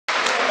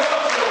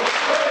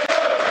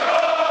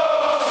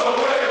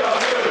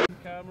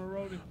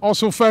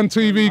Arsenal Fan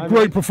TV,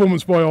 great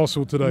performance by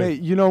Arsenal today.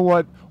 Mate, you know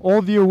what?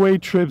 All the away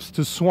trips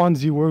to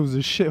Swansea where it was a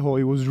shithole,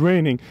 it was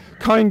raining,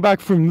 coming back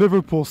from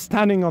Liverpool,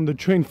 standing on the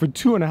train for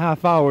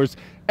 2.5 hours,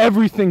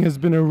 everything has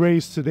been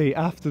erased today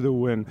after the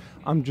win.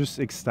 I'm just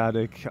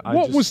ecstatic.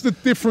 What was the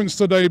difference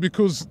today?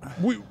 Because,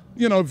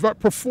 that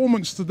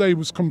performance today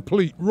was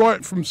complete,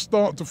 right from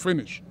start to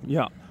finish.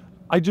 Yeah.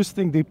 I just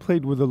think they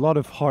played with a lot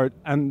of heart,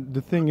 and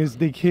the thing is,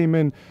 they came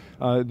in,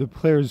 the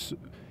players,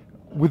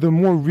 with a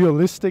more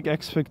realistic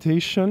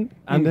expectation,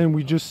 and then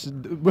we just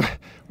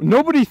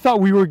nobody thought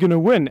we were gonna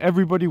win.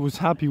 Everybody was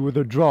happy with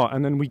a draw,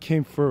 and then we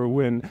came for a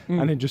win,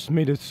 and it just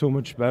made it so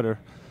much better.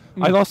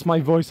 I lost my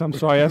voice, I'm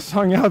sorry. I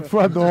sung out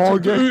throughout the whole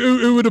game.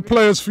 Who were the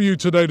players for you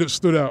today that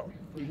stood out?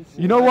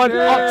 You know what?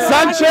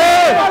 Sanchez!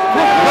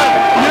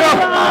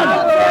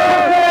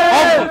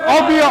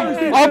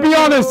 I'll be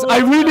honest.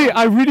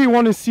 I really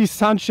want to see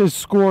Sanchez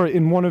score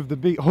in one of the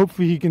big.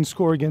 Hopefully, he can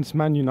score against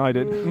Man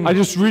United. I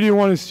just really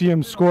want to see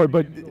him score.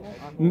 But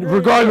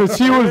regardless,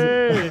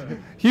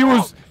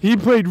 he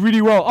played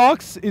really well.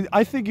 Ox,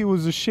 I think it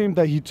was a shame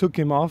that he took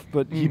him off,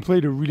 but he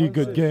played a really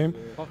good game.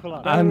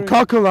 And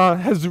Coquelin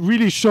has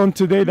really shown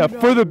today that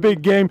for the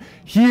big game,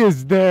 he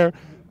is there.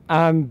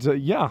 And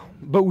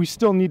but we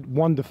still need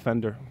one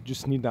defender.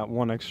 Just need that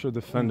one extra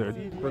defender.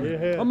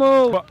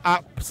 But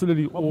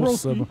absolutely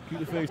awesome.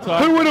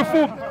 Who would have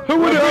thought? Who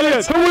would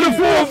have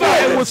thought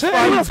that? It was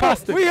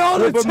fantastic. We are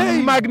the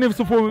team.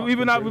 Magnificent performance.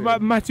 Even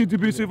with Matthew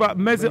Debussy, with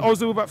Messi,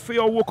 also with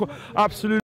Theo Walker. Absolutely.